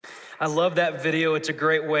I love that video. It's a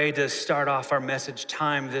great way to start off our message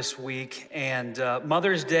time this week. And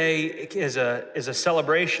Mother's Day is a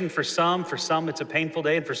celebration for some. For some, it's a painful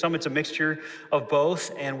day. And for some, it's a mixture of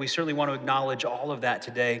both. And we certainly want to acknowledge all of that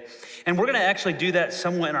today. And we're going to actually do that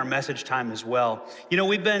somewhat in our message time as well. You know,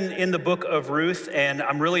 we've been in the book of Ruth, and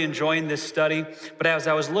I'm really enjoying this study. But as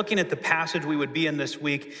I was looking at the passage we would be in this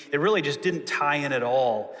week, it really just didn't tie in at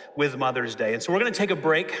all with Mother's Day. And so we're going to take a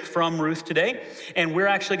break from Ruth today. And we're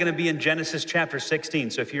actually going to be in Genesis chapter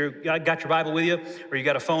 16. So if you've got your Bible with you or you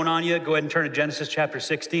got a phone on you, go ahead and turn to Genesis chapter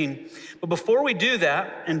 16. But before we do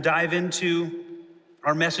that and dive into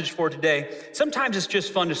our message for today, sometimes it's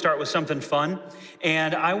just fun to start with something fun.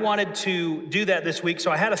 And I wanted to do that this week. So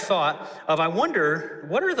I had a thought of, I wonder,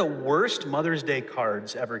 what are the worst Mother's Day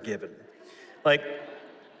cards ever given? Like,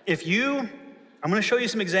 I'm going to show you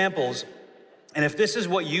some examples. And if this is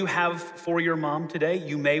what you have for your mom today,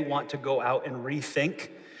 you may want to go out and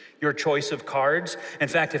rethink your choice of cards. In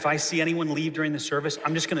fact, if I see anyone leave during the service,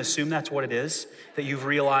 I'm just gonna assume that's what it is, that you've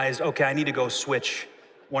realized, okay, I need to go switch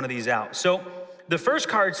one of these out. So the first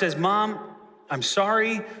card says, Mom, I'm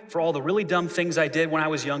sorry for all the really dumb things I did when I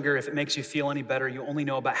was younger. If it makes you feel any better, you only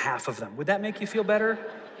know about half of them. Would that make you feel better,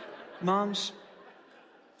 moms?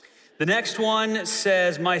 The next one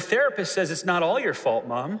says, my therapist says it's not all your fault,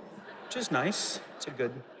 Mom, which is nice. It's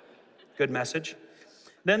a good message.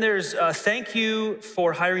 Then there's thank you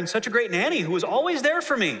for hiring such a great nanny who was always there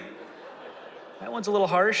for me. That one's a little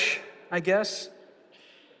harsh, I guess.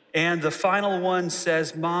 And the final one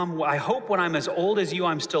says, Mom, I hope when I'm as old as you,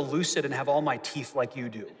 I'm still lucid and have all my teeth like you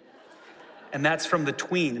do. And that's from the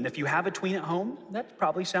tween. And if you have a tween at home, that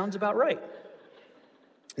probably sounds about right.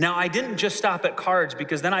 Now, I didn't just stop at cards,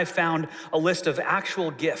 because then I found a list of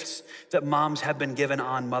actual gifts that moms have been given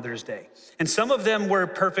on Mother's Day. And some of them were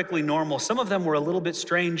perfectly normal. Some of them were a little bit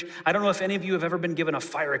strange. I don't know if any of you have ever been given a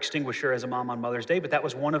fire extinguisher as a mom on Mother's Day, but that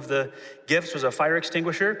was one of the gifts, was a fire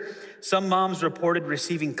extinguisher. Some moms reported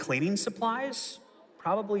receiving cleaning supplies.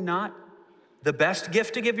 Probably not the best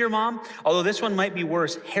gift to give your mom, although this one might be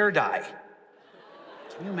worse, hair dye.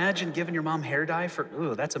 Can you imagine giving your mom hair dye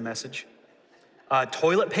that's a message.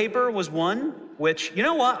 Toilet paper was one, which, you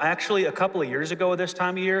know what? Actually, a couple of years ago this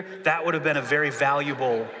time of year, that would have been a very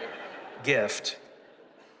valuable gift.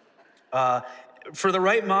 For the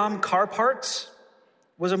right mom, car parts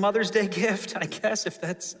was a Mother's Day gift, I guess, if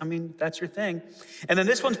that's your thing. And then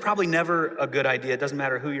this one's probably never a good idea. It doesn't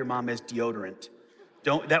matter who your mom is, deodorant.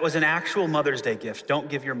 That was an actual Mother's Day gift. Don't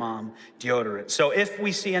give your mom deodorant. So if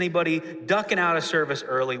we see anybody ducking out of service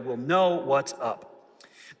early, we'll know what's up.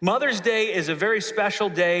 Mother's Day is a very special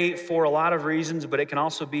day for a lot of reasons, but it can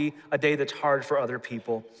also be a day that's hard for other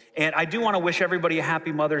people. And I do want to wish everybody a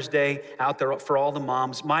happy Mother's Day out there for all the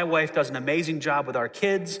moms. My wife does an amazing job with our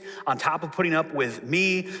kids, on top of putting up with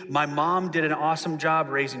me. My mom did an awesome job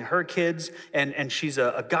raising her kids, and she's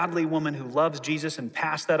a godly woman who loves Jesus and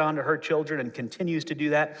passed that on to her children and continues to do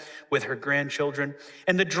that with her grandchildren.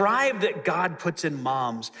 And the drive that God puts in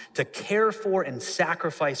moms to care for and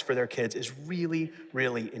sacrifice for their kids is really,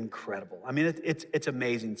 really incredible. I mean, it's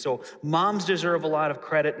amazing. So moms deserve a lot of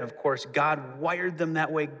credit, and of course, God wired them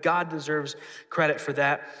that way. God deserves credit for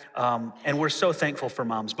that, and we're so thankful for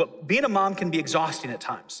moms. But being a mom can be exhausting at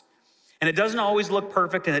times, and it doesn't always look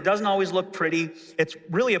perfect, and it doesn't always look pretty. It's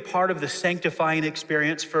really a part of the sanctifying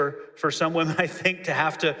experience for some women, I think, to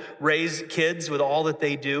have to raise kids with all that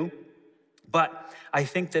they do. But I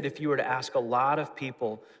think that if you were to ask a lot of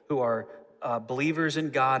people who are believers in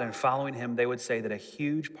God and following him, they would say that a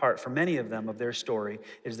huge part for many of them of their story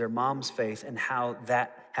is their mom's faith and how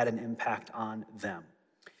that had an impact on them.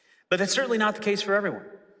 But that's certainly not the case for everyone.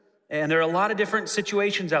 And there are a lot of different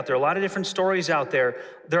situations out there, a lot of different stories out there.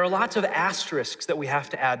 There are lots of asterisks that we have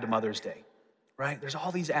to add to Mother's Day, right? There's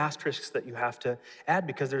all these asterisks that you have to add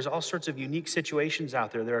because there's all sorts of unique situations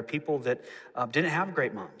out there. There are people that didn't have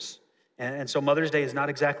great moms. And so Mother's Day is not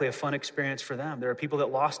exactly a fun experience for them. There are people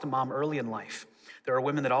that lost a mom early in life. There are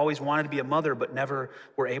women that always wanted to be a mother but never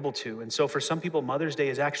were able to. And so for some people, Mother's Day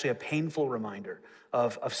is actually a painful reminder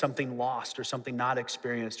of something lost or something not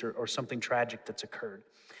experienced or something tragic that's occurred.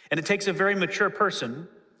 And it takes a very mature person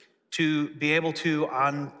to be able to,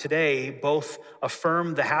 on today, both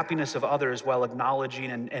affirm the happiness of others while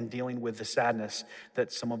acknowledging and dealing with the sadness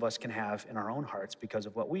that some of us can have in our own hearts because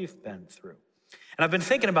of what we've been through. And I've been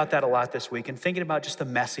thinking about that a lot this week and thinking about just the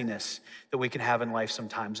messiness that we can have in life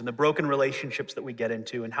sometimes and the broken relationships that we get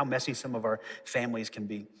into and how messy some of our families can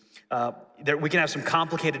be. We can have some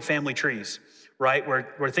complicated family trees, right?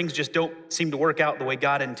 Where things just don't seem to work out the way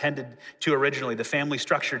God intended to originally. The family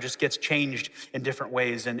structure just gets changed in different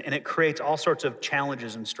ways, and it creates all sorts of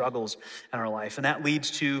challenges and struggles in our life. And that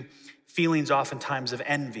leads to feelings oftentimes of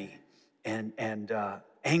envy and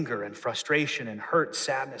anger and frustration and hurt,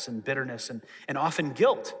 sadness and bitterness and often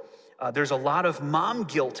guilt. There's a lot of mom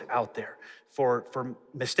guilt out there for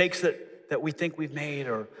mistakes that we think we've made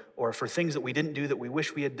or for things that we didn't do that we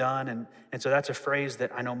wish we had done. And so that's a phrase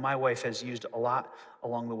that I know my wife has used a lot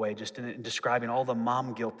along the way, just in describing all the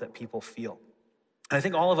mom guilt that people feel. And I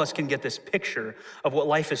think all of us can get this picture of what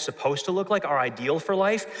life is supposed to look like, our ideal for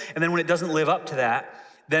life. And then when it doesn't live up to that,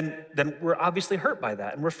 then we're obviously hurt by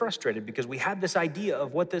that and we're frustrated because we had this idea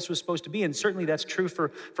of what this was supposed to be. And certainly that's true for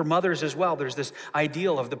mothers as well. There's this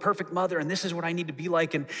ideal of the perfect mother and this is what I need to be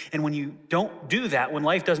like. And when you don't do that, when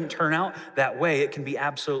life doesn't turn out that way, it can be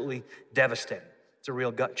absolutely devastating. It's a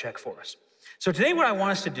real gut check for us. So today what I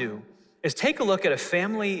want us to do is take a look at a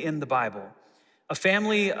family in the Bible, a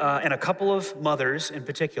family and a couple of mothers in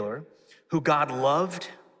particular who God loved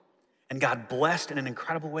and God blessed in an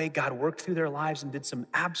incredible way. God worked through their lives and did some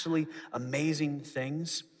absolutely amazing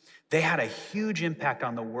things. They had a huge impact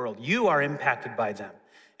on the world. You are impacted by them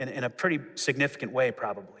in a pretty significant way,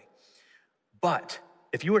 probably. But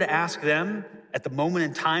if you were to ask them at the moment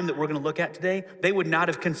in time that we're going to look at today, they would not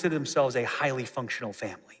have considered themselves a highly functional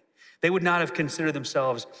family. They would not have considered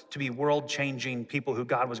themselves to be world-changing people who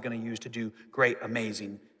God was going to use to do great,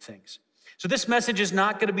 amazing things. So this message is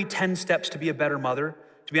not going to be 10 steps to be a better mother.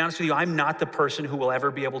 To be honest with you, I'm not the person who will ever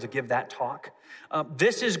be able to give that talk.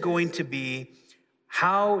 This is going to be,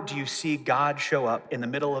 how do you see God show up in the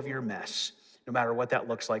middle of your mess, no matter what that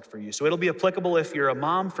looks like for you? So it'll be applicable if you're a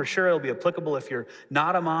mom, for sure. It'll be applicable if you're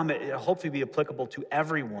not a mom. It'll hopefully be applicable to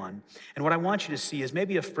everyone. And what I want you to see is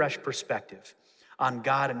maybe a fresh perspective on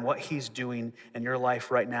God and what he's doing in your life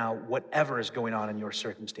right now, whatever is going on in your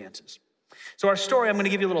circumstances. So our story, I'm going to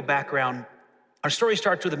give you a little background. Our story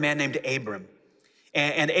starts with a man named Abram.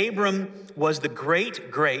 And Abram was the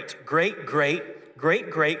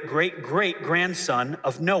great-great-great-great-great-great-great-grandson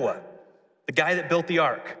of Noah, the guy that built the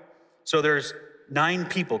ark. So there's 9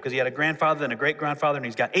 people because he had a grandfather and a great-grandfather, and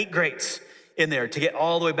he's got 8 greats in there to get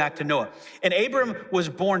all the way back to Noah. And Abram was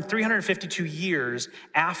born 352 years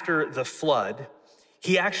after the flood.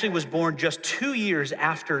 He actually was born just 2 years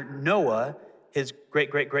after Noah, his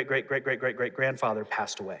great-great-great-great-great-great-great-grandfather,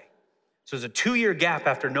 passed away. So there's a 2-year gap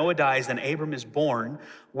after Noah dies, then Abram is born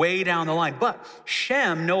way down the line. But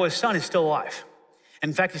Shem, Noah's son, is still alive.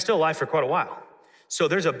 And in fact, he's still alive for quite a while. So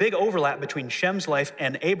there's a big overlap between Shem's life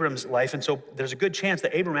and Abram's life. And so there's a good chance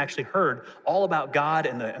that Abram actually heard all about God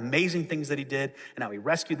and the amazing things that he did and how he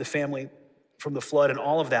rescued the family from the flood and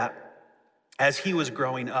all of that as he was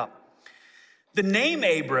growing up. The name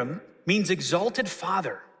Abram means exalted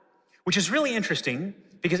father, which is really interesting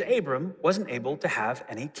because Abram wasn't able to have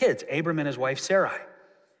any kids, Abram and his wife Sarai.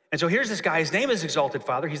 And so here's this guy, his name is exalted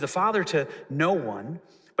father. He's the father to no one,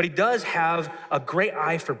 but he does have a great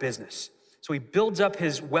eye for business. So he builds up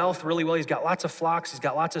his wealth really well. He's got lots of flocks. He's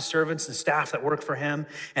got lots of servants and staff that work for him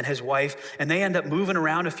and his wife. And they end up moving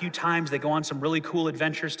around a few times. They go on some really cool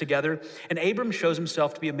adventures together. And Abram shows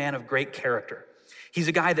himself to be a man of great character. He's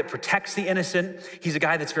a guy that protects the innocent. He's a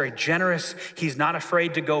guy that's very generous. He's not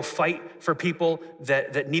afraid to go fight for people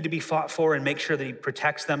that need to be fought for and make sure that he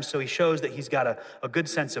protects them. So he shows that he's got a good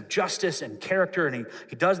sense of justice and character, and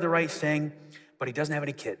he does the right thing, but he doesn't have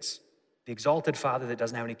any kids. The exalted father that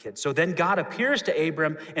doesn't have any kids. So then God appears to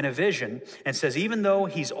Abram in a vision and says, even though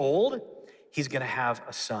he's old, he's gonna have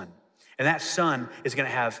a son. And that son is gonna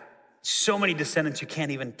have so many descendants you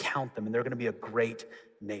can't even count them, and they're gonna be a great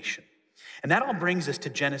nation. And that all brings us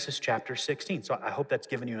to Genesis chapter 16. So I hope that's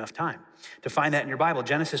given you enough time to find that in your Bible.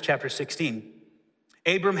 Genesis chapter 16.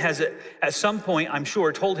 Abram has at some point, I'm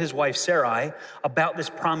sure, told his wife Sarai about this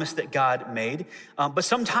promise that God made. But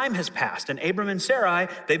some time has passed, and Abram and Sarai,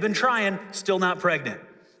 they've been trying, still not pregnant.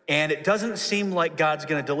 And it doesn't seem like God's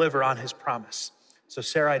gonna deliver on his promise. So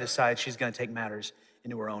Sarai decides she's gonna take matters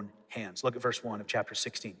into her own hands. Look at verse 1 of chapter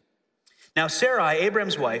 16. Now Sarai,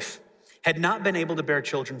 Abram's wife, had not been able to bear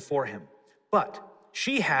children for him, but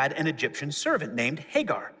she had an Egyptian servant named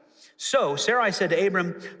Hagar. So Sarai said to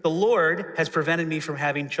Abram, the Lord has prevented me from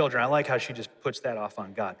having children. I like how she just puts that off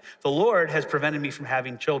on God. The Lord has prevented me from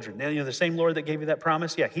having children. You know, the same Lord that gave you that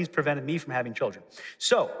promise? Yeah, he's prevented me from having children.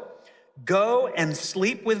 So go and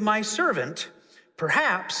sleep with my servant.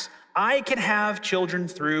 Perhaps I can have children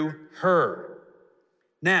through her.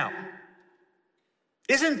 Now,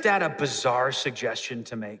 Isn't that a bizarre suggestion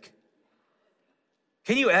to make?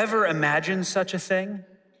 Can you ever imagine such a thing?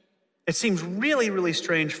 It seems really, really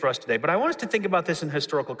strange for us today, but I want us to think about this in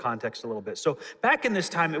historical context a little bit. So back in this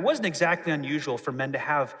time, it wasn't exactly unusual for men to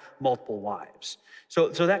have multiple wives. So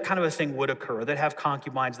that kind of a thing would occur. They'd have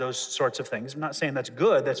concubines, those sorts of things. I'm not saying that's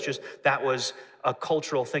good, that was a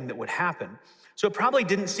cultural thing that would happen. So it probably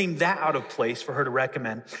didn't seem that out of place for her to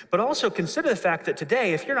recommend. But also consider the fact that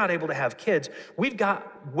today, if you're not able to have kids, we've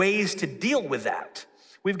got ways to deal with that.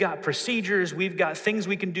 We've got procedures, we've got things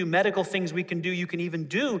we can do, medical things we can do. You can even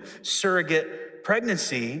do surrogate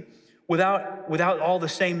pregnancy without all the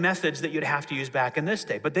same methods that you'd have to use back in this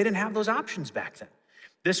day. But they didn't have those options back then.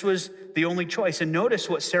 This was the only choice. And notice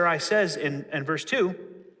what Sarai says in verse 2.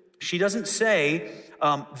 She doesn't say,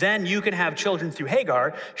 then you can have children through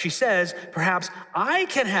Hagar. She says, perhaps I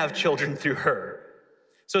can have children through her.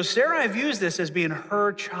 So Sarai views this as being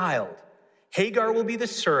her child. Hagar will be the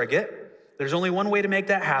surrogate. There's only one way to make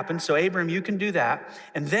that happen. So Abram, you can do that.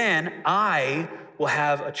 And then I will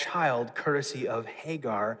have a child courtesy of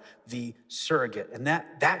Hagar, the surrogate. And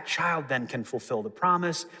that child then can fulfill the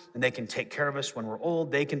promise, and they can take care of us when we're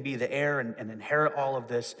old. They can be the heir and inherit all of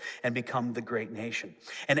this and become the great nation.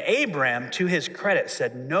 And Abram, to his credit,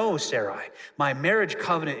 said, no, Sarai, my marriage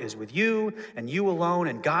covenant is with you and you alone,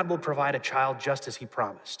 and God will provide a child just as he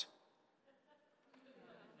promised.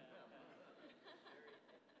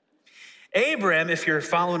 Abram, if you're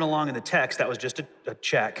following along in the text, that was just a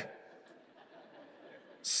check,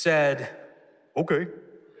 said, okay,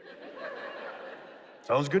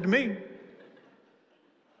 sounds good to me.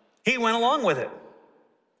 He went along with it.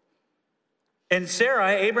 And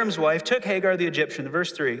Sarai, Abram's wife, took Hagar the Egyptian,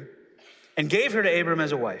 verse 3, and gave her to Abram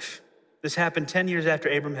as a wife. This happened 10 years after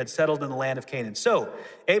Abram had settled in the land of Canaan. So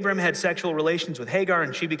Abram had sexual relations with Hagar,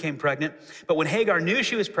 and she became pregnant. But when Hagar knew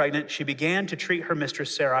she was pregnant, she began to treat her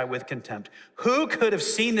mistress Sarai with contempt. Who could have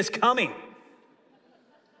seen this coming?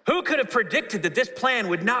 Who could have predicted that this plan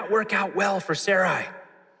would not work out well for Sarai?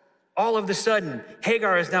 All of a sudden,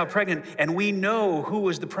 Hagar is now pregnant, and we know who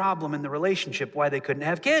was the problem in the relationship, why they couldn't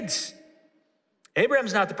have kids.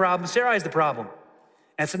 Abraham's not the problem, Sarai's the problem.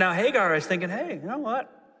 And so now Hagar is thinking, hey, you know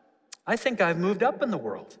what? I think I've moved up in the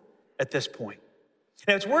world at this point.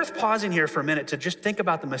 Now, it's worth pausing here for a minute to just think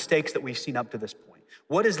about the mistakes that we've seen up to this point.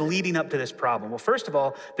 What is leading up to this problem? Well, first of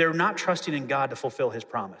all, they're not trusting in God to fulfill his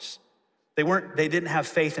promise. They didn't have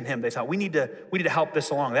faith in him. They thought, we need to help this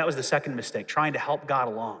along. That was the second mistake, trying to help God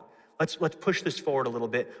along. Let's push this forward a little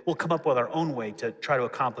bit. We'll come up with our own way to try to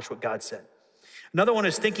accomplish what God said. Another one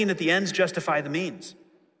is thinking that the ends justify the means.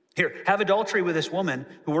 Here, have adultery with this woman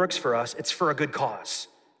who works for us. It's for a good cause.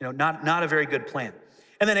 Not a very good plan.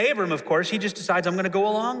 And then Abram, of course, he just decides, I'm going to go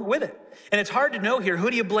along with it. And it's hard to know here, who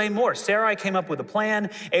do you blame more? Sarai came up with a plan.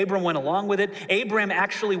 Abram went along with it. Abram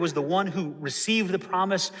actually was the one who received the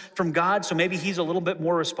promise from God. So maybe he's a little bit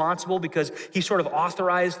more responsible because he sort of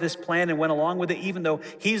authorized this plan and went along with it, even though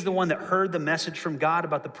he's the one that heard the message from God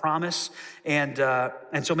about the promise. And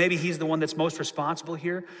so maybe he's the one that's most responsible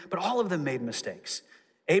here. But all of them made mistakes.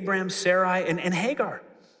 Abram, Sarai, and Hagar.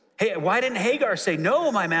 Hey, why didn't Hagar say,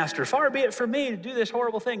 no, my master, far be it from me to do this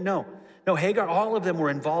horrible thing? No, Hagar, all of them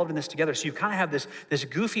were involved in this together. So you kind of have this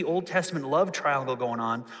goofy Old Testament love triangle going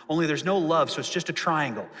on, only there's no love, so it's just a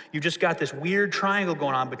triangle. You've just got this weird triangle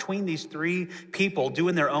going on between these three people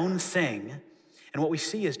doing their own thing. And what we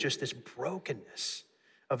see is just this brokenness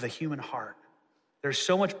of the human heart. There's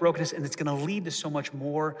so much brokenness, and it's going to lead to so much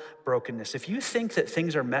more brokenness. If you think that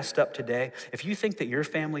things are messed up today, if you think that your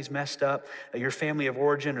family's messed up, your family of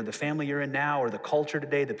origin or the family you're in now or the culture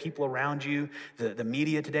today, the people around you, the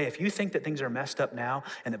media today, if you think that things are messed up now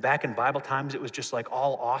and that back in Bible times it was just like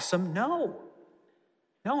all awesome, no,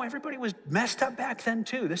 everybody was messed up back then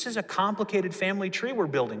too. This is a complicated family tree we're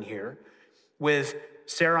building here with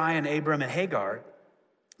Sarai and Abram and Hagar.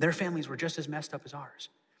 Their families were just as messed up as ours.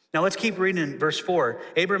 Now let's keep reading in verse 4.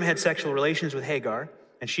 Abram had sexual relations with Hagar,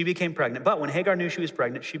 and she became pregnant. But when Hagar knew she was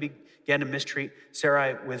pregnant, she began to mistreat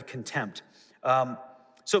Sarai with contempt.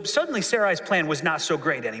 So suddenly Sarai's plan was not so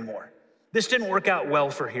great anymore. This didn't work out well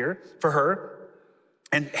for her.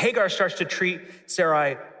 And Hagar starts to treat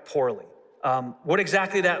Sarai poorly. What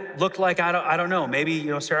exactly that looked like, I don't know.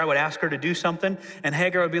 Maybe, Sarai would ask her to do something, and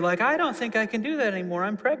Hagar would be like, I don't think I can do that anymore.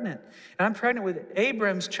 I'm pregnant. And I'm pregnant with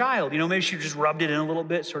Abram's child. Maybe she just rubbed it in a little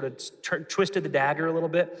bit, sort of twisted the dagger a little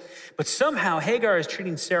bit. But somehow Hagar is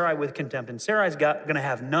treating Sarai with contempt, and Sarai's going to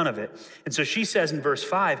have none of it. And so she says in verse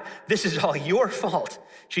 5, this is all your fault.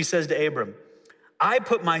 She says to Abram, I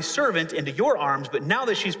put my servant into your arms, but now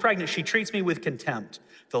that she's pregnant, she treats me with contempt.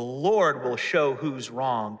 The Lord will show who's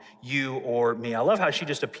wrong, you or me. I love how she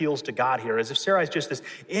just appeals to God here, as if Sarai's just this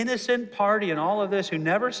innocent party in all of this who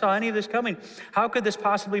never saw any of this coming. How could this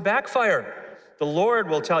possibly backfire? The Lord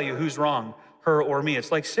will tell you who's wrong, her or me.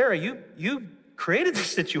 It's like, Sarah, you created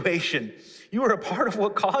this situation. You were a part of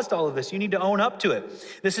what caused all of this. You need to own up to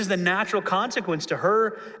it. This is the natural consequence to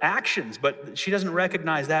her actions, but she doesn't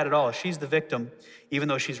recognize that at all. She's the victim, even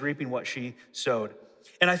though she's reaping what she sowed.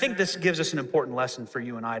 And I think this gives us an important lesson for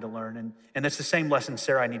you and I to learn, and it's the same lesson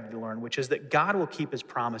Sarai needed to learn, which is that God will keep his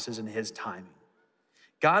promises in his timing.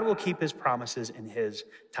 God will keep his promises in his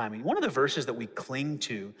timing. One of the verses that we cling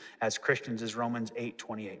to as Christians is Romans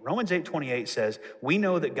 8:28. Romans 8:28 says, we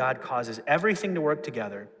know that God causes everything to work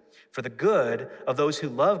together for the good of those who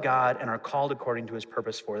love God and are called according to his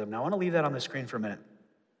purpose for them. Now, I want to leave that on the screen for a minute.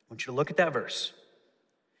 I want you to look at that verse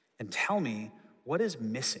and tell me what is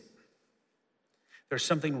missing. There's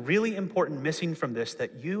something really important missing from this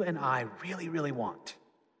that you and I really, really want.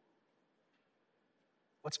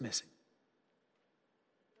 What's missing?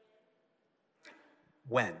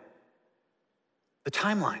 When? The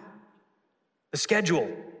timeline, the schedule.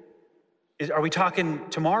 Are we talking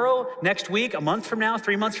tomorrow, next week, a month from now,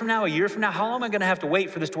 3 months from now, a year from now? How long am I gonna have to wait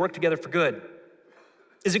for this to work together for good?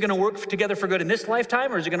 Is it gonna work together for good in this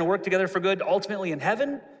lifetime, or is it gonna work together for good ultimately in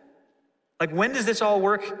heaven? Like, when does this all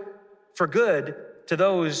work for good to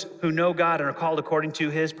those who know God and are called according to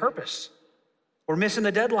his purpose? We're missing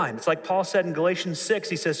the deadline. It's like Paul said in Galatians 6,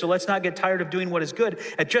 he says, so let's not get tired of doing what is good.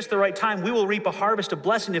 At just the right time, we will reap a harvest of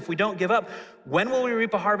blessing if we don't give up. When will we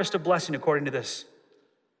reap a harvest of blessing according to this?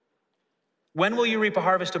 When will you reap a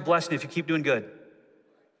harvest of blessing if you keep doing good?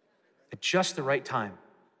 At just the right time.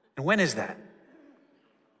 And when is that?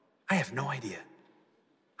 I have no idea.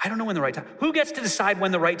 I don't know when the right time. Who gets to decide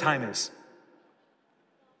when the right time is?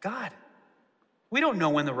 God. We don't know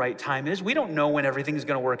when the right time is. We don't know when everything is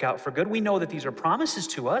going to work out for good. We know that these are promises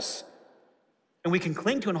to us, and we can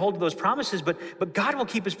cling to and hold to those promises, but God will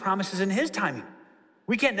keep his promises in his timing.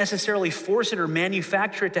 We can't necessarily force it or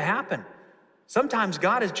manufacture it to happen. Sometimes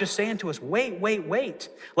God is just saying to us, wait.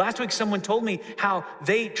 Last week, someone told me how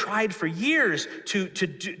they tried for years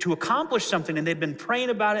to accomplish something, and they'd been praying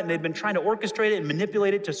about it, and they'd been trying to orchestrate it and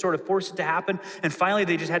manipulate it to sort of force it to happen. And finally,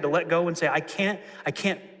 they just had to let go and say, I can't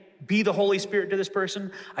be the Holy Spirit to this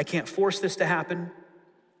person. I can't force this to happen.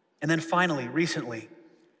 And then finally, recently,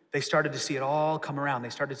 they started to see it all come around.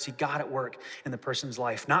 They started to see God at work in the person's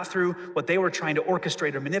life, not through what they were trying to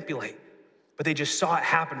orchestrate or manipulate, but they just saw it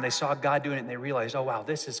happen. They saw God doing it, and they realized, oh, wow,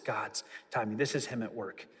 this is God's timing. This is him at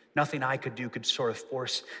work. Nothing I could do could sort of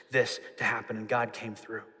force this to happen, and God came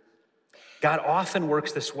through. God often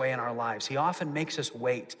works this way in our lives. He often makes us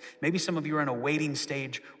wait. Maybe some of you are in a waiting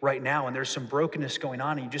stage right now, and there's some brokenness going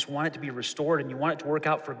on, and you just want it to be restored, and you want it to work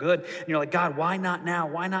out for good. And you're like, God, why not now?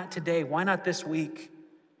 Why not today? Why not this week?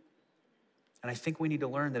 And I think we need to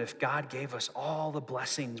learn that if God gave us all the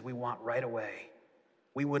blessings we want right away,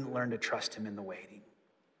 we wouldn't learn to trust him in the waiting.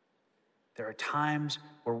 There are times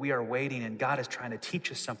where we are waiting, and God is trying to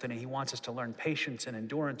teach us something, and he wants us to learn patience and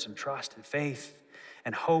endurance and trust and faith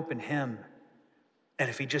and hope in him. And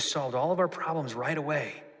if he just solved all of our problems right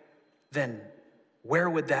away, then where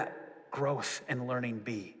would that growth and learning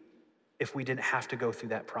be if we didn't have to go through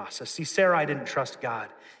that process? See, Sarai didn't trust God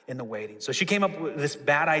in the waiting. So she came up with this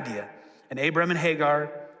bad idea, and Abram and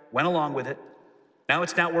Hagar went along with it. Now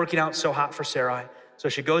it's not working out so hot for Sarai. So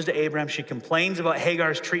she goes to Abram. She complains about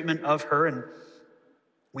Hagar's treatment of her, and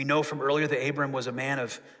we know from earlier that Abram was a man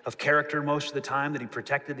of character most of the time, that he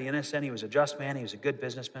protected the innocent. He was a just man. He was a good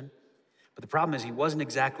businessman. But the problem is he wasn't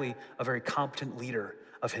exactly a very competent leader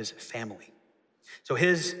of his family. So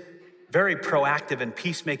his very proactive and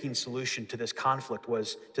peacemaking solution to this conflict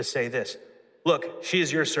was to say this: look, she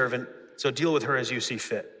is your servant, so deal with her as you see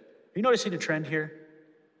fit. Are you noticing a trend here?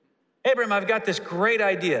 Abram, I've got this great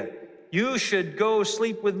idea. You should go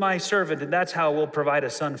sleep with my servant, and that's how we'll provide a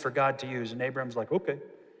son for God to use. And Abram's like, okay.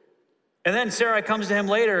 And then Sarai comes to him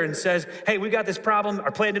later and says, hey, we got this problem.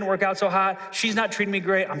 Our plan didn't work out so hot. She's not treating me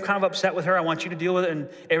great. I'm kind of upset with her. I want you to deal with it. And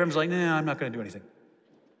Abram's like, no, I'm not going to do anything.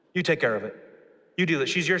 You take care of it. You deal with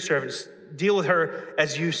it. She's your servant. Deal with her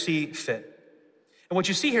as you see fit. And what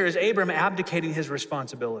you see here is Abram abdicating his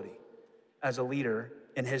responsibility as a leader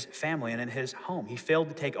in his family and in his home. He failed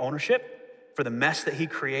to take ownership for the mess that he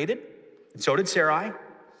created, and so did Sarai.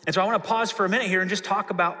 And so I want to pause for a minute here and just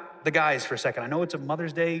talk about the guys for a second. I know it's a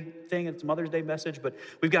Mother's Day thing, it's a Mother's Day message, but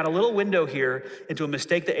we've got a little window here into a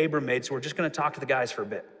mistake that Abram made, so we're just going to talk to the guys for a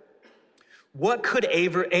bit. What could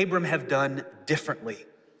Abram have done differently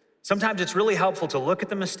Sometimes it's really helpful to look at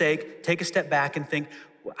the mistake, take a step back and think,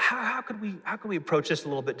 how could we approach this a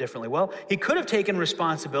little bit differently? Well, he could have taken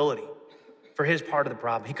responsibility for his part of the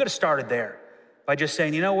problem. He could have started there by just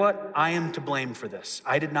saying, you know what? I am to blame for this.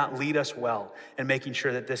 I did not lead us well in making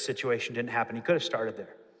sure that this situation didn't happen. He could have started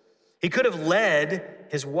there. He could have led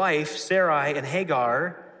his wife, Sarai, and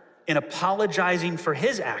Hagar in apologizing for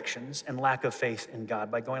his actions and lack of faith in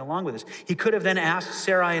God by going along with this. He could have then asked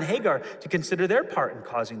Sarai and Hagar to consider their part in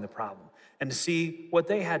causing the problem and to see what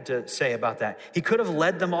they had to say about that. He could have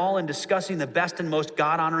led them all in discussing the best and most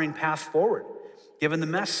God-honoring path forward, given the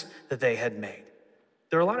mess that they had made.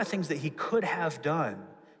 There are a lot of things that he could have done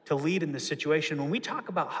to lead in this situation. When we talk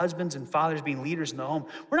about husbands and fathers being leaders in the home,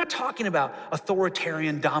 we're not talking about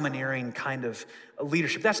authoritarian, domineering kind of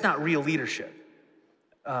leadership. That's not real leadership.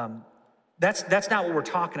 That's not what we're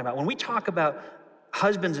talking about. When we talk about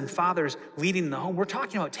husbands and fathers leading in the home, we're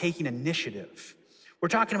talking about taking initiative. We're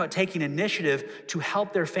talking about taking initiative to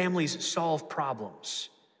help their families solve problems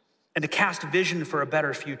and to cast vision for a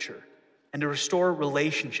better future and to restore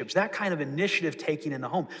relationships. That kind of initiative taking in the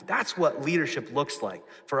home, that's what leadership looks like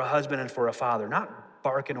for a husband and for a father, not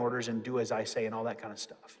barking orders and do as I say and all that kind of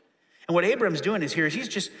stuff. And what Abram's doing is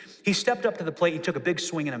he stepped up to the plate, he took a big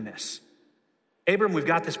swing and a miss. Abram, we've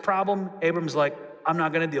got this problem. Abram's like, I'm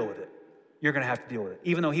not gonna deal with it. You're gonna have to deal with it,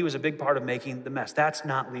 even though he was a big part of making the mess. That's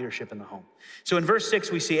not leadership in the home. So in verse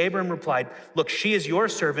 6, we see Abram replied, look, she is your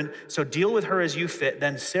servant, so deal with her as you fit.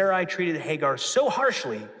 Then Sarai treated Hagar so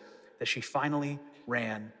harshly that she finally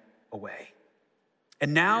ran away.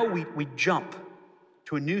 And now we jump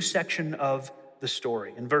to a new section of the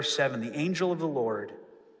story. In verse 7, the angel of the Lord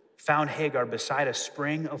found Hagar beside a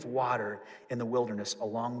spring of water in the wilderness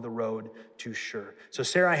along the road to Shur. So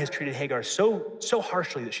Sarai has treated Hagar so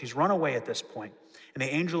harshly that she's run away at this point, and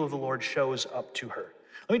the angel of the Lord shows up to her.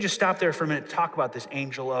 Let me just stop there for a minute and talk about this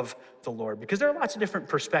angel of the Lord, because there are lots of different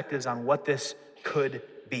perspectives on what this could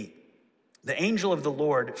be. The angel of the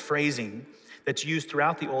Lord phrasing that's used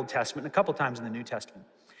throughout the Old Testament and a couple times in the New Testament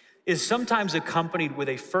is sometimes accompanied with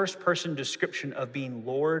a first-person description of being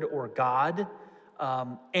Lord or God.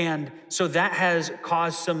 And so that has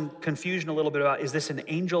caused some confusion a little bit about, is this an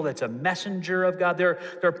angel that's a messenger of God? There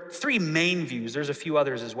are three main views. There's a few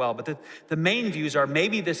others as well, but the main views are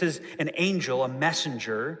maybe this is an angel, a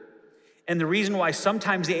messenger. And the reason why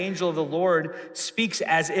sometimes the angel of the Lord speaks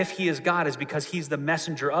as if he is God is because he's the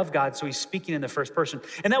messenger of God, so he's speaking in the first person.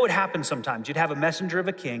 And that would happen sometimes. You'd have a messenger of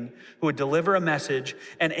a king who would deliver a message,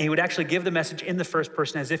 and he would actually give the message in the first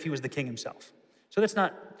person as if he was the king himself. So that's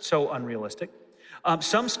not so unrealistic.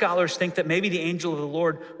 Some scholars think that maybe the angel of the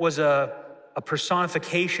Lord was a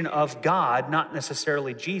personification of God, not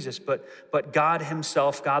necessarily Jesus, but God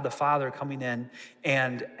himself, God the Father coming in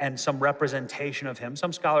and some representation of him.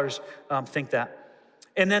 Some scholars think that.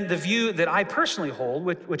 And then the view that I personally hold,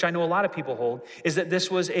 which I know a lot of people hold, is that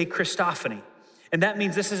this was a Christophany. And that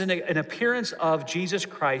means this is an appearance of Jesus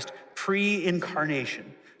Christ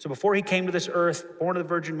pre-incarnation. So before he came to this earth, born of the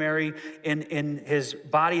Virgin Mary, in his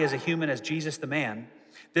body as a human, as Jesus the man,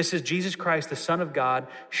 this is Jesus Christ, the Son of God,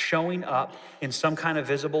 showing up in some kind of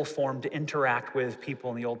visible form to interact with people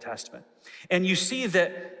in the Old Testament. And you see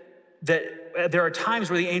that there are times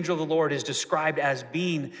where the angel of the Lord is described as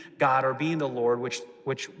being God or being the Lord, which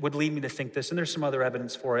would lead me to think this, and there's some other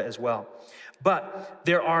evidence for it as well. But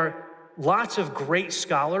there are lots of great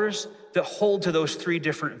scholars that hold to those three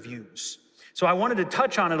different views. So I wanted to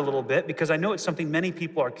touch on it a little bit because I know it's something many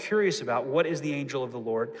people are curious about. What is the angel of the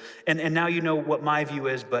Lord? And now you know what my view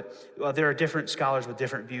is, but there are different scholars with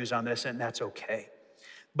different views on this, and that's okay.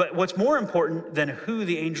 But what's more important than who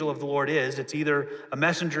the angel of the Lord is, it's either a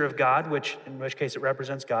messenger of God, in which case it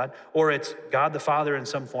represents God, or it's God the Father in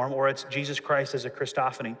some form, or it's Jesus Christ as a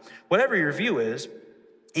Christophany. Whatever your view is,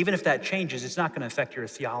 even if that changes, it's not going to affect your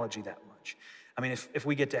theology that much. I mean, if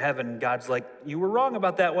we get to heaven, God's like, you were wrong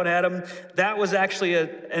about that one, Adam. That was actually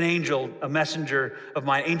an angel, a messenger of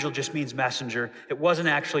mine. Angel just means messenger. It wasn't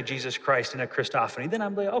actually Jesus Christ in a Christophany. Then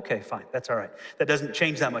I'm like, okay, fine, that's all right. That doesn't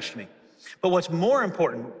change that much to me. But what's more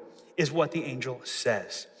important is what the angel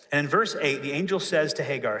says. And in verse 8, the angel says to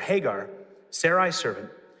Hagar, Hagar, Sarai's servant,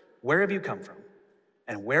 where have you come from?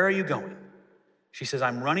 And where are you going? She says,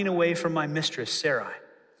 I'm running away from my mistress, Sarai.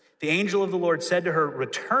 The angel of the Lord said to her,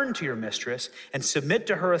 return to your mistress and submit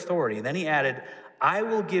to her authority. And then he added, I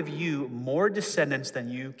will give you more descendants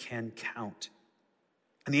than you can count.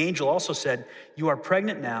 And the angel also said, you are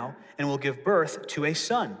pregnant now and will give birth to a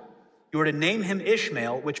son. You are to name him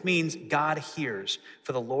Ishmael, which means God hears,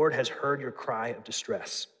 for the Lord has heard your cry of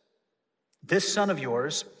distress. This son of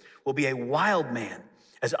yours will be a wild man,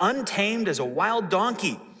 as untamed as a wild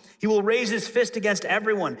donkey. He will raise his fist against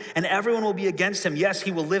everyone, and everyone will be against him. Yes,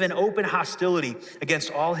 he will live in open hostility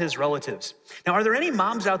against all his relatives. Now, are there any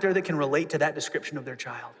moms out there that can relate to that description of their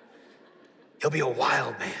child? He'll be a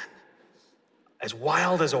wild man, as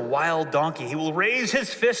wild as a wild donkey. He will raise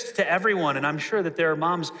his fist to everyone. And I'm sure that there are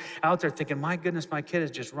moms out there thinking, my goodness, my kid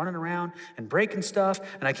is just running around and breaking stuff,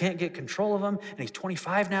 and I can't get control of him, and he's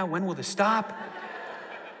 25 now. When will this stop?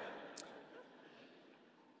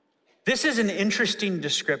 This is an interesting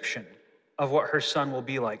description of what her son will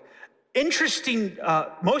be like. Interesting,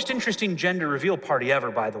 most interesting gender reveal party ever,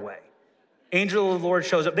 by the way. Angel of the Lord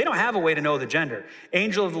shows up. They don't have a way to know the gender.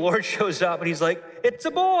 Angel of the Lord shows up and he's like, it's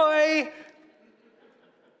a boy.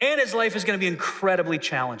 And his life is gonna be incredibly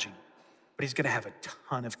challenging, but he's gonna have a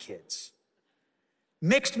ton of kids.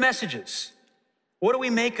 Mixed messages. What do we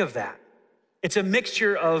make of that? It's a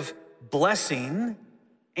mixture of blessing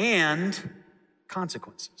and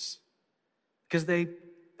consequences, because they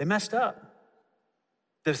messed up.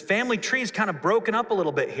 The family tree is kind of broken up a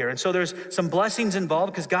little bit here. And so there's some blessings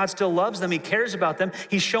involved because God still loves them. He cares about them.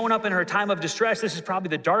 He's showing up in her time of distress. This is probably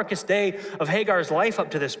the darkest day of Hagar's life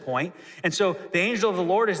up to this point. And so the angel of the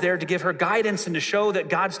Lord is there to give her guidance and to show that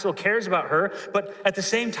God still cares about her. But at the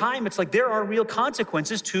same time, it's like there are real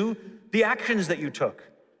consequences to the actions that you took.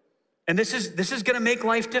 And this is gonna make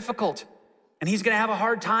life difficult. And he's gonna have a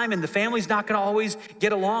hard time, and the family's not gonna always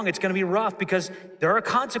get along. It's gonna be rough because there are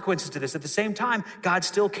consequences to this. At the same time, God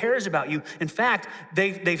still cares about you. In fact,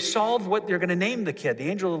 they've solved what they're gonna name the kid. The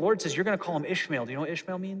angel of the Lord says, you're gonna call him Ishmael. Do you know what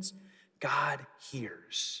Ishmael means? God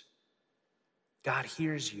hears. God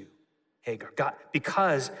hears you, Hagar. God,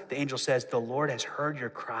 because the angel says, the Lord has heard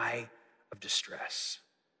your cry of distress.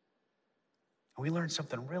 And we learn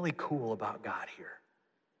something really cool about God here.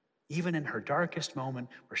 Even in her darkest moment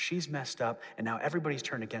where she's messed up and now everybody's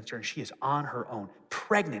turned against her and she is on her own,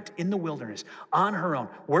 pregnant in the wilderness, on her own.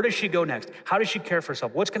 Where does she go next? How does she care for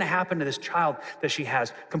herself? What's gonna happen to this child that she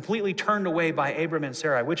has, completely turned away by Abram and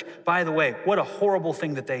Sarai, which, by the way, what a horrible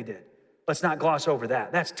thing that they did. Let's not gloss over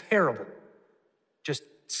that. That's terrible. Just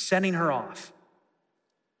sending her off.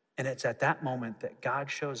 And it's at that moment that God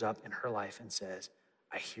shows up in her life and says,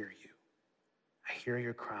 I hear you. I hear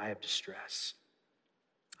your cry of distress.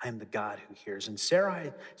 I am the God who hears. And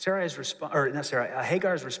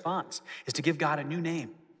Hagar's response is to give God a new name.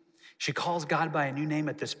 She calls God by a new name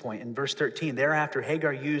at this point. In verse 13, thereafter,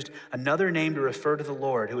 Hagar used another name to refer to the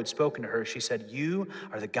Lord who had spoken to her. She said, you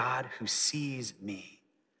are the God who sees me.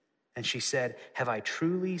 And she said, have I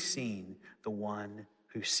truly seen the one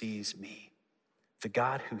who sees me? The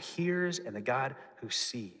God who hears and the God who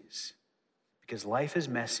sees. Because life is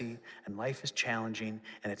messy and life is challenging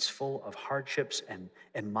and it's full of hardships, and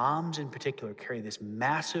moms in particular carry this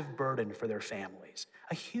massive burden for their families,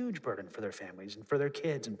 a huge burden for their families and for their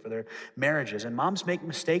kids and for their marriages. And moms make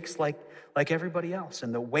mistakes like everybody else,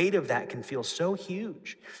 and the weight of that can feel so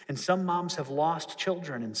huge. And some moms have lost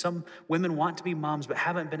children, and some women want to be moms but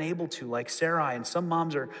haven't been able to, like Sarai, and some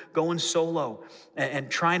moms are going solo and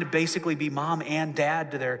trying to basically be mom and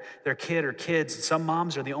dad to their kid or kids. Some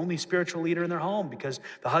moms are the only spiritual leader in their home because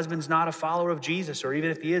the husband's not a follower of Jesus, or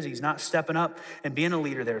even if he is, he's not stepping up and being a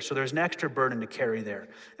leader there. So there's an extra burden to carry there.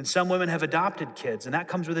 And some women have adopted kids, and that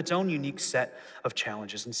comes with its own unique set of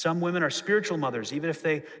challenges. And some women are spiritual mothers, even if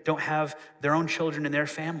they don't have their own children in their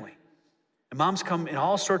family. And moms come in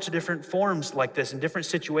all sorts of different forms like this, in different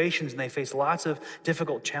situations, and they face lots of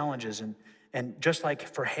difficult challenges. And just like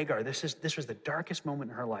for Hagar, this was the darkest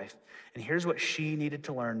moment in her life. And here's what she needed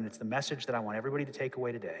to learn, and it's the message that I want everybody to take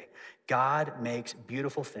away today. God makes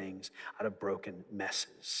beautiful things out of broken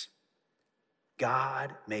messes.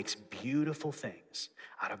 God makes beautiful things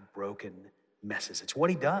out of broken messes. It's what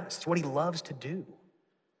he does. It's what he loves to do.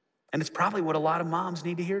 And it's probably what a lot of moms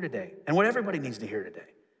need to hear today, and what everybody needs to hear today.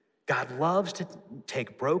 God loves to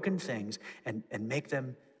take broken things and make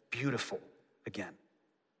them beautiful again.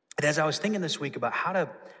 And as I was thinking this week about how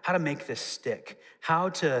to make this stick, how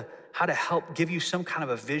to help give you some kind of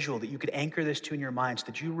a visual that you could anchor this to in your mind so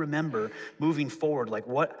that you remember moving forward, like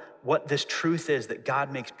what this truth is, that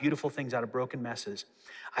God makes beautiful things out of broken messes,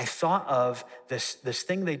 I thought of this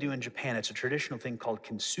thing they do in Japan. It's a traditional thing called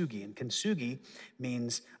kintsugi. And kintsugi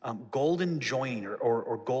means golden joining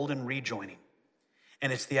or golden rejoining.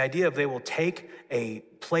 And it's the idea of they will take a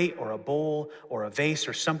plate or a bowl or a vase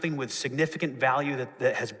or something with significant value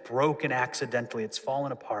that has broken accidentally, it's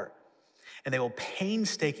fallen apart. And they will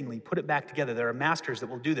painstakingly put it back together. There are masters that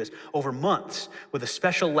will do this over months with a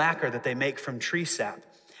special lacquer that they make from tree sap.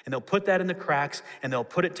 And they'll put that in the cracks and they'll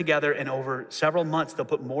put it together, and over several months, they'll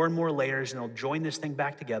put more and more layers and they'll join this thing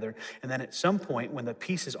back together. And then at some point, when the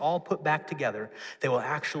piece is all put back together, they will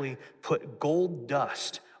actually put gold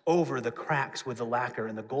dust over the cracks with the lacquer,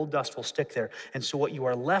 and the gold dust will stick there. And so what you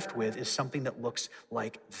are left with is something that looks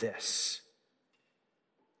like this.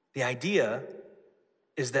 The idea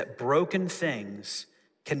is that broken things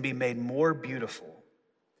can be made more beautiful,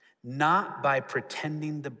 not by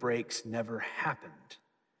pretending the breaks never happened,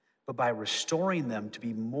 but by restoring them to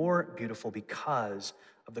be more beautiful because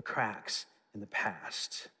of the cracks in the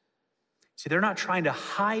past. See, they're not trying to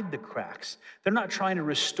hide the cracks. They're not trying to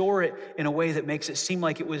restore it in a way that makes it seem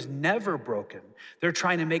like it was never broken. They're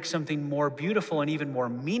trying to make something more beautiful and even more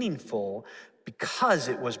meaningful because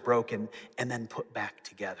it was broken and then put back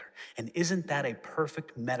together. And isn't that a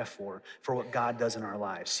perfect metaphor for what God does in our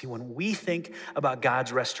lives? See, when we think about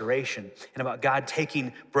God's restoration and about God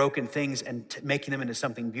taking broken things and making them into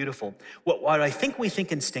something beautiful, what I think we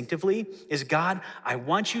think instinctively is, God, I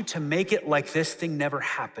want you to make it like this thing never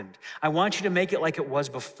happened. I want you to make it like it was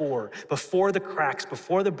before the cracks,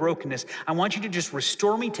 before the brokenness. I want you to just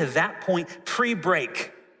restore me to that point pre-break.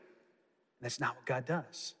 And that's not what God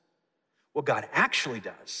does. What God actually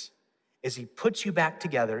does is he puts you back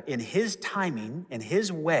together in his timing, in his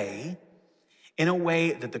way, in a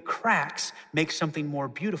way that the cracks make something more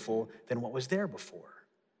beautiful than what was there before.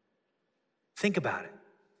 Think about it.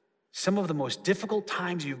 Some of the most difficult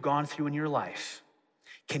times you've gone through in your life,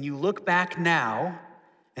 can you look back now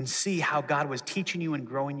and see how God was teaching you and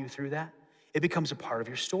growing you through that? It becomes a part of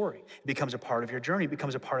your story. It becomes a part of your journey. It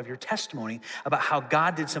becomes a part of your testimony about how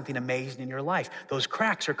God did something amazing in your life. Those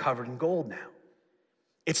cracks are covered in gold now.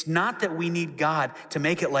 It's not that we need God to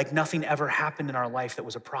make it like nothing ever happened in our life that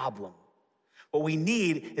was a problem. What we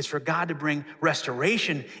need is for God to bring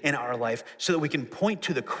restoration in our life so that we can point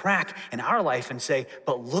to the crack in our life and say,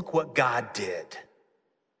 but look what God did.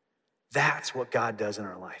 That's what God does in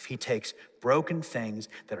our life. He takes broken things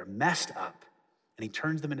that are messed up and he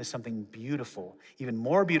turns them into something beautiful, even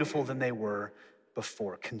more beautiful than they were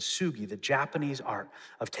before. Kintsugi, the Japanese art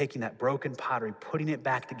of taking that broken pottery, putting it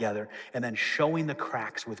back together, and then showing the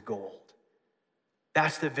cracks with gold.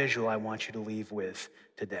 That's the visual I want you to leave with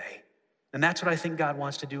today. And that's what I think God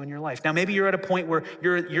wants to do in your life. Now, maybe you're at a point where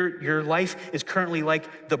your life is currently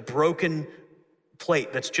like the broken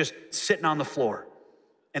plate that's just sitting on the floor,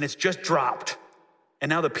 and it's just dropped. And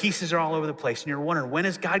now the pieces are all over the place. And you're wondering, when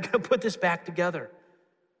is God going to put this back together?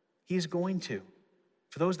 He's going to.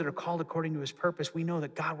 For those that are called according to his purpose, we know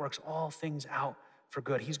that God works all things out for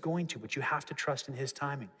good. He's going to, but you have to trust in his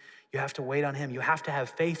timing. You have to wait on him. You have to have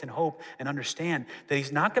faith and hope and understand that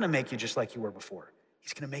he's not going to make you just like you were before.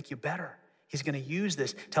 He's going to make you better. He's going to use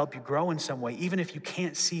this to help you grow in some way, even if you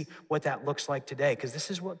can't see what that looks like today, because this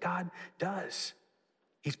is what God does.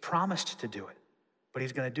 He's promised to do it, but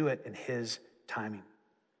he's going to do it in his timing.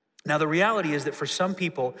 Now, the reality is that for some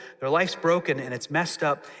people, their life's broken and it's messed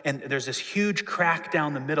up, and there's this huge crack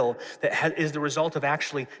down the middle that is the result of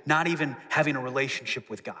actually not even having a relationship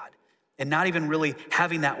with God and not even really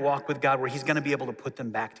having that walk with God where he's going to be able to put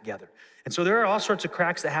them back together. And so there are all sorts of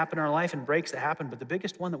cracks that happen in our life and breaks that happen, but the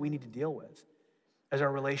biggest one that we need to deal with is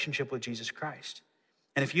our relationship with Jesus Christ.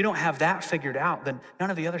 And if you don't have that figured out, then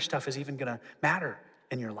none of the other stuff is even going to matter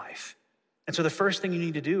in your life. And so the first thing you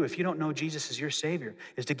need to do, if you don't know Jesus as your Savior,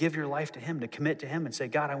 is to give your life to him, to commit to him and say,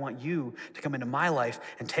 God, I want you to come into my life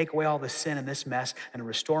and take away all this sin and this mess and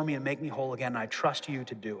restore me and make me whole again. And I trust you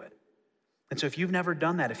to do it. And so if you've never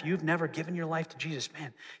done that, if you've never given your life to Jesus,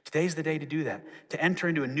 man, today's the day to do that, to enter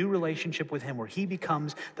into a new relationship with him where he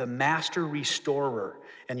becomes the master restorer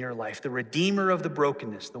in your life, the redeemer of the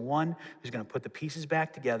brokenness, the one who's going to put the pieces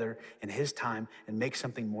back together in his time and make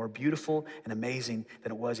something more beautiful and amazing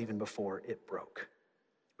than it was even before it broke.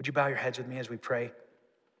 Would you bow your heads with me as we pray?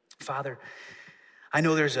 Father, I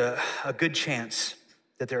know there's a good chance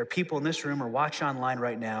that there are people in this room or watch online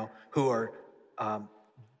right now who are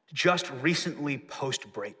just recently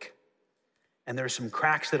post-break. And there's some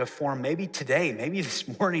cracks that have formed maybe today, maybe this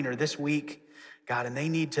morning or this week, God, and they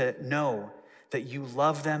need to know that you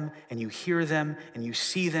love them and you hear them and you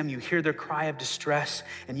see them, you hear their cry of distress,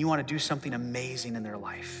 and you want to do something amazing in their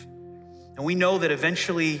life. And we know that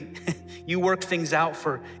eventually you worked things out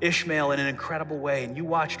for Ishmael in an incredible way, and you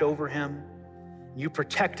watched over him, you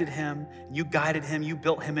protected him, you guided him, you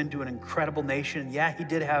built him into an incredible nation. And yeah, he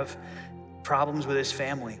did have problems with his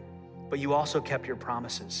family, but you also kept your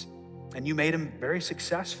promises and you made him very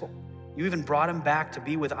successful. You even brought him back to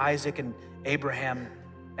be with Isaac and Abraham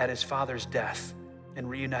at his father's death and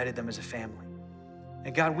reunited them as a family.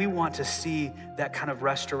 And God, we want to see that kind of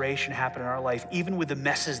restoration happen in our life, even with the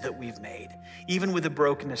messes that we've made, even with the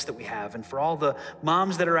brokenness that we have. And for all the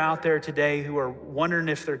moms that are out there today who are wondering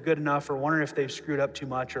if they're good enough or wondering if they've screwed up too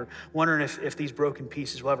much or wondering if these broken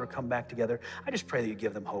pieces will ever come back together, I just pray that you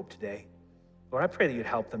give them hope today. Lord, I pray that you'd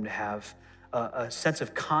help them to have a sense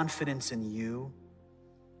of confidence in you,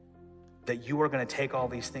 that you are going to take all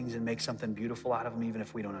these things and make something beautiful out of them, even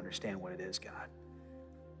if we don't understand what it is, God.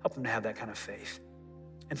 Help them to have that kind of faith.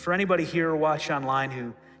 And for anybody here or watch online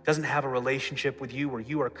who doesn't have a relationship with you, or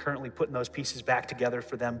you are currently putting those pieces back together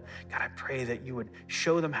for them, God, I pray that you would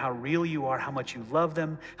show them how real you are, how much you love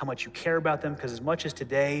them, how much you care about them, because as much as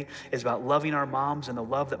today is about loving our moms and the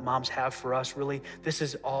love that moms have for us, really, this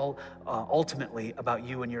is all ultimately about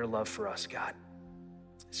you and your love for us, God.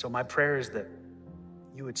 So my prayer is that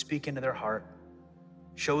you would speak into their heart,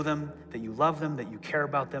 show them that you love them, that you care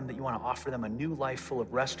about them, that you want to offer them a new life full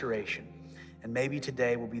of restoration. And maybe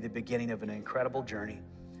today will be the beginning of an incredible journey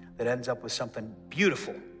that ends up with something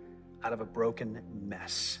beautiful out of a broken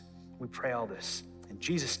mess. We pray all this in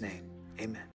Jesus' name, amen.